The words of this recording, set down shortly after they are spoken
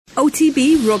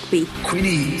OTB Rugby.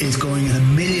 Quinny is going at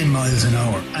 1,000,000 miles an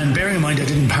hour, and bearing in mind I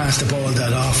didn't pass the ball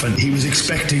that often, he was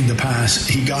expecting the pass,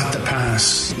 he got the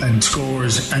pass and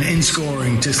scores, and in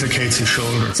scoring dislocates his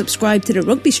shoulder. Subscribe to the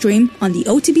rugby stream on the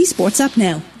OTB Sports app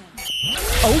now.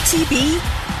 OTB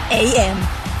AM,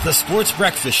 the Sports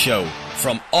Breakfast Show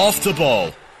from Off the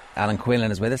Ball. Alan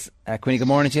Quinlan is with us. Quinny, good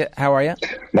morning to you. How are you?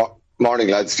 Morning,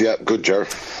 lads. Yeah, good, Ger.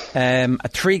 A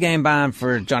 3-game ban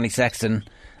for Johnny Sexton.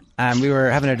 We were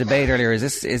having a debate earlier. Is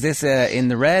this in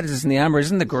the red? Is this in the amber? Is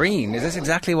this in the green? Is this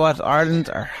exactly what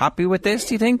Ireland are happy with this,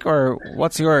 do you think? Or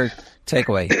what's your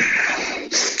takeaway?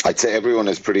 I'd say everyone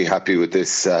is pretty happy with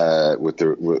this, with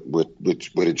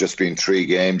it just being 3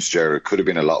 games, Ger. It could have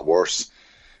been a lot worse.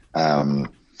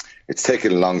 It's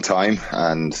taken a long time,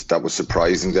 and that was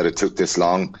surprising that it took this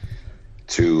long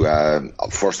to,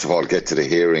 first of all, get to the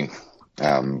hearing.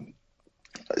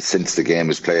 Since the game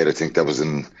was played, I think that was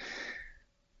in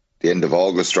the end of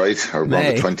August, right? Or around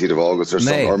the 20th of August or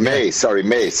something. Or May, yeah. Sorry,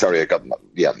 May. Sorry,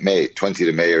 May, 20th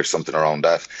of May or something around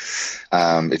that.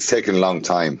 It's taken a long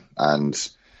time, and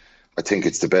I think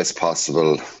it's the best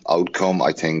possible outcome,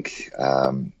 I think,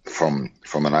 from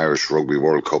an Irish Rugby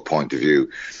World Cup point of view.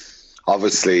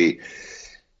 Obviously,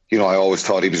 you know, I always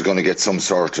thought he was going to get some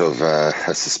sort of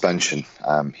a suspension.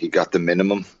 He got the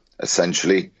minimum,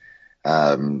 essentially.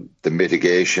 The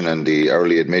mitigation and the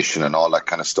early admission and all that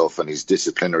kind of stuff, and his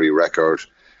disciplinary record,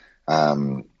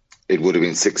 it would have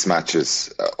been 6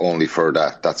 matches only for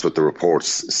that. That's what the report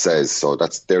says. So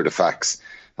they're the facts.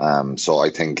 So I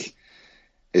think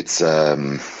it's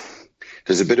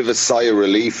there's a bit of a sigh of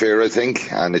relief here, I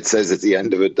think, and it says at the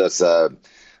end of it that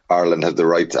Ireland have the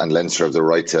right and Leinster have the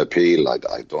right to appeal.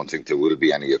 I don't think there will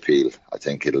be any appeal. I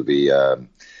think it'll be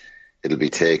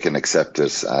taken,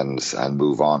 accepted, and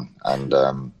move on.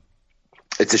 And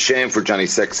it's a shame for Johnny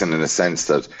Sexton in the sense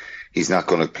that he's not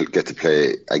going to get to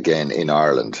play again in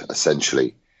Ireland,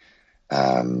 essentially.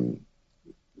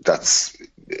 That's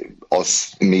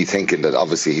me thinking that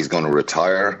obviously he's going to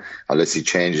retire unless he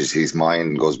changes his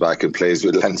mind and goes back and plays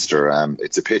with Leinster.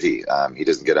 It's a pity. He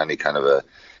doesn't get any kind of a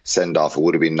send-off. It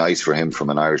would have been nice for him from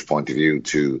an Irish point of view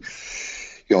to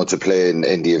play in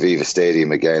the Aviva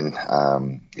Stadium again.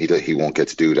 He won't get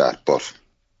to do that. But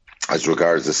as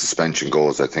regards the suspension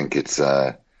goes, I think it's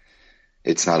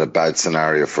not a bad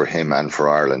scenario for him and for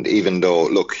Ireland. Even though,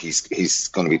 look, he's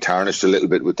going to be tarnished a little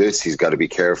bit with this. He's got to be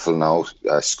careful now,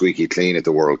 squeaky clean at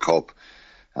the World Cup.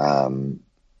 And,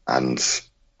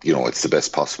 you know, it's the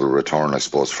best possible return, I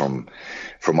suppose, from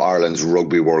Ireland's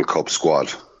Rugby World Cup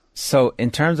squad. So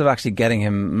in terms of actually getting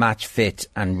him match fit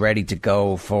and ready to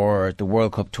go for the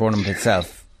World Cup tournament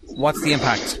itself, what's the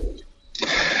impact?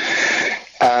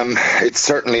 It's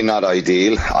certainly not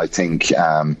ideal, I think,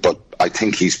 but I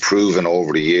think he's proven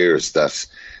over the years that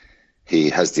he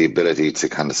has the ability to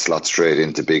kind of slot straight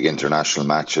into big international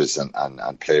matches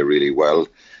and play really well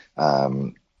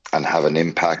and have an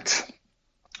impact.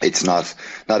 It's not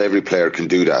every player can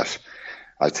do that.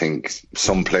 I think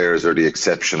some players are the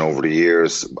exception over the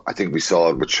years. I think we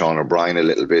saw it with Sean O'Brien a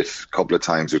little bit, a couple of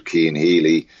times with Cian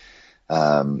Healy.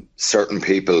 Certain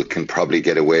people can probably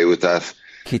get away with that.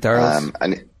 Keith Earls.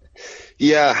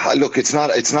 Look, it's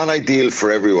not ideal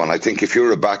for everyone. I think if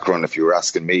you're a background, if you were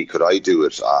asking me, could I do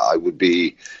it? I would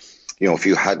be, you know, if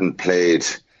you hadn't played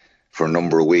for a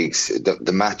number of weeks,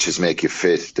 the matches make you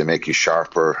fit, they make you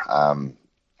sharper.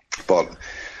 But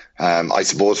I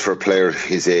suppose for a player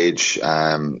his age,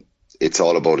 it's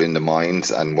all about in the mind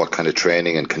and what kind of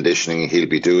training and conditioning he'll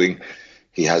be doing.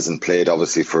 He hasn't played,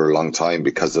 obviously, for a long time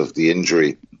because of the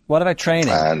injury. What about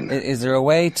training? Is there a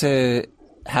way to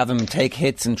have him take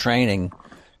hits in training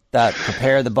that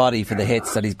prepare the body for the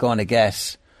hits that he's going to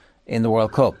get in the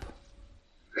World Cup?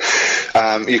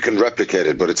 You can replicate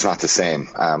it, but it's not the same.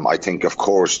 I think, of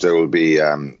course, there will be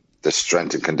the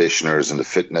strength and conditioners and the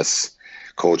fitness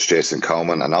coach Jason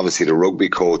Cowman, and obviously the rugby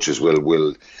coaches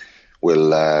will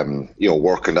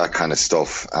work on that kind of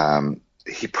stuff.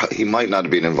 He might not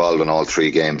have been involved in all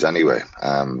 3 games anyway.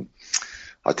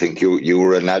 I think you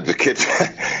were an advocate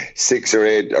 6 or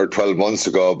 8 or 12 months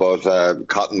ago about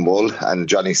Cotton Wool and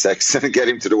Johnny Sexton and get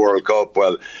him to the World Cup.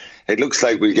 Well, it looks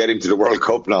like we'll get him to the World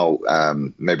Cup now.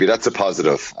 Maybe that's a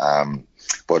positive.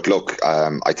 But look,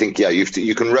 I think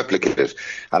you can replicate it,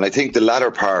 and I think the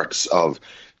latter parts of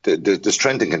the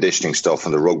strength and conditioning stuff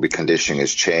and the rugby conditioning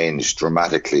has changed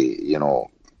dramatically. You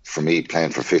know, for me,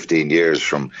 playing for 15 years,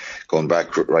 from going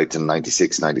back right to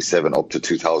 96, 97 up to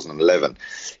 2011,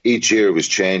 each year was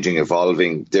changing,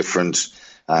 evolving, different.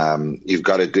 You've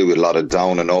got to do a lot of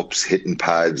down and ups, hitting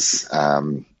pads,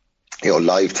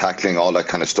 live tackling, all that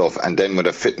kind of stuff, and then with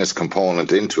a fitness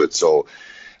component into it. So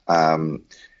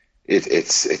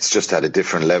it's just at a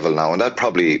different level now, and that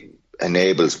probably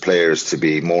enables players to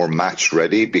be more match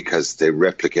ready because they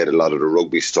replicate a lot of the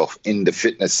rugby stuff in the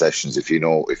fitness sessions. If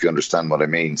you understand what I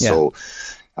mean. Yeah.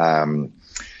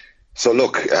 So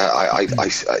look,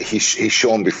 he's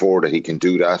shown before that he can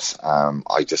do that.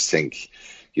 I just think,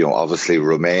 obviously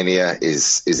Romania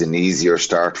is an easier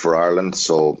start for Ireland,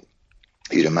 so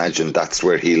you'd imagine that's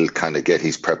where he'll kind of get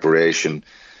his preparation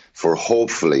for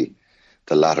hopefully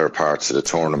the latter parts of the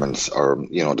tournament, or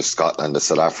the Scotland, the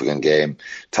South African game.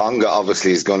 Tonga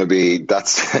obviously is going to be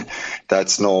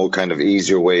that's no kind of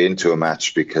easier way into a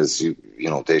match, because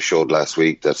they showed last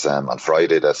week that on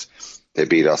Friday that they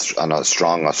beat us on a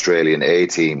strong Australian A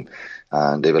team,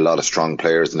 and they have a lot of strong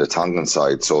players in the Tongan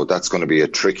side. So that's going to be a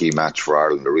tricky match for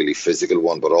Ireland, a really physical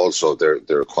one, but also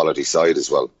they're a quality side as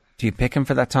well. Do you pick him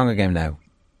for that Tonga game now?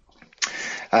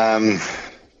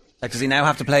 Does he now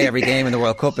have to play every game in the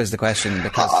World Cup is the question?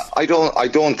 Because I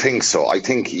don't think so. I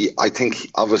think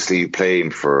obviously you play him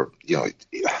for,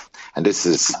 and this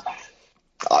is,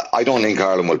 I don't think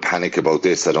Ireland will panic about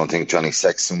this. I don't think Johnny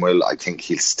Sexton will. I think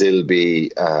he'll still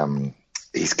be,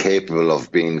 he's capable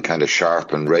of being kind of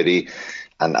sharp and ready.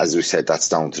 And as we said, that's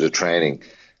down to the training.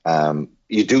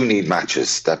 You do need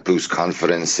matches that boost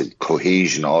confidence and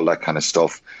cohesion, all that kind of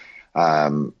stuff.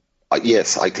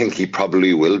 Yes, I think he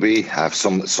probably will have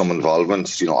some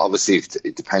involvement. Obviously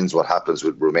it depends what happens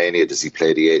with Romania. Does he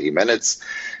play the 80 minutes?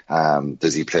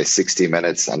 Does he play 60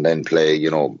 minutes and then play,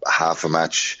 half a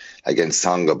match against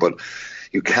Tonga? But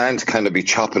you can't kind of be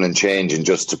chopping and changing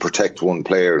just to protect one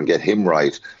player and get him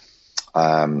right.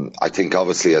 I think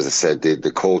obviously, as I said,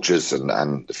 the coaches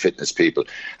and the fitness people.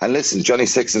 And listen, Johnny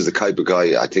Sexton's the type of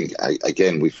guy, I think,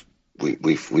 again, we've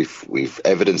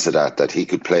evidence of that he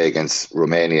could play against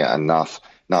Romania and not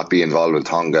be involved in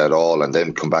Tonga at all, and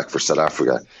then come back for South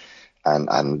Africa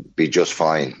and be just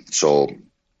fine. So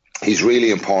he's really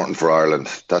important for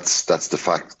Ireland. That's the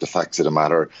facts of the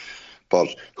matter.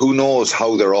 But who knows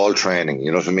how they're all training,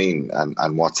 you know what I mean,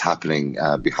 and what's happening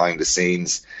behind the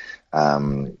scenes,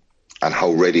 and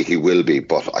how ready he will be.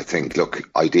 But I think, look,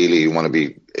 ideally you want to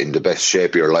be in the best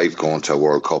shape of your life going to a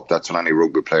World Cup. That's what any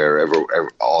rugby player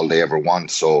ever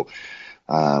wants. So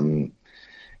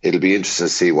it'll be interesting to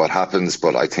see what happens,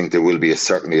 but I think there will be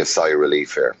certainly a sigh of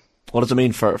relief here. What does it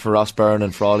mean for Ross Byrne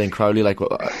and Frawley and Crowley? Like,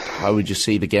 how would you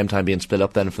see the game time being split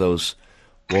up then for those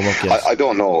warm-up games? I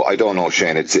don't know,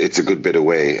 Shane. It's a good bit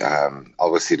away.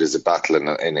 Obviously there's a battle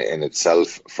in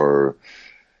itself for,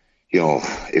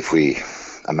 if we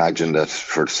imagine that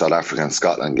for South Africa and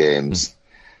Scotland games,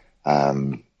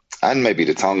 and maybe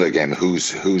the Tonga game,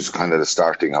 who's kind of the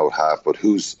starting out half, but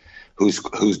who's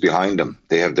behind them?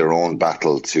 They have their own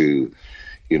battle to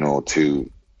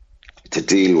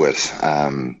deal with,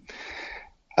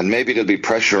 and maybe there'll be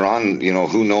pressure on.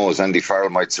 Who knows? Andy Farrell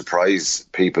might surprise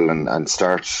people and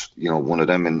start one of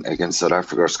them against South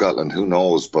Africa or Scotland. Who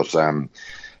knows? But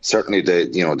certainly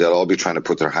they'll all be trying to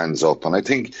put their hands up, and I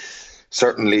think.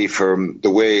 Certainly, from the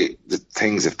way the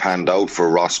things have panned out for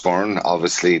Ross Byrne,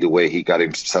 obviously the way he got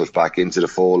himself back into the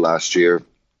fold last year,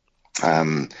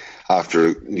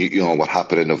 after what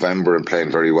happened in November and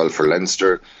playing very well for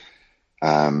Leinster,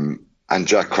 and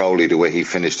Jack Crowley, the way he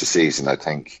finished the season, I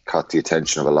think caught the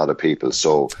attention of a lot of people.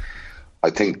 So I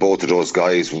think both of those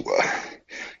guys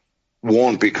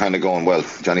won't be kind of going, well,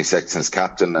 Johnny Sexton's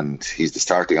captain and he's the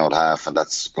starting out half, and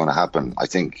that's going to happen. I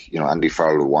think Andy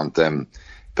Farrell will want them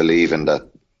believing that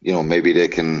maybe they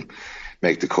can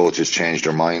make the coaches change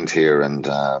their mind here, and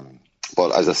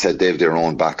but as I said, they have their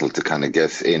own battle to kind of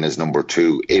get in as number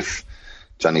 2 if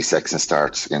Johnny Sexton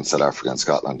starts against South Africa and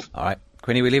Scotland. All right,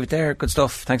 Quinny, we leave it there. Good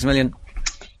stuff. Thanks a million.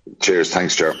 Cheers.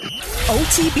 Thanks, Ger.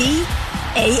 OTB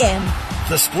AM,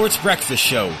 the Sports Breakfast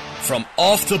Show from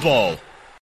Off the Ball.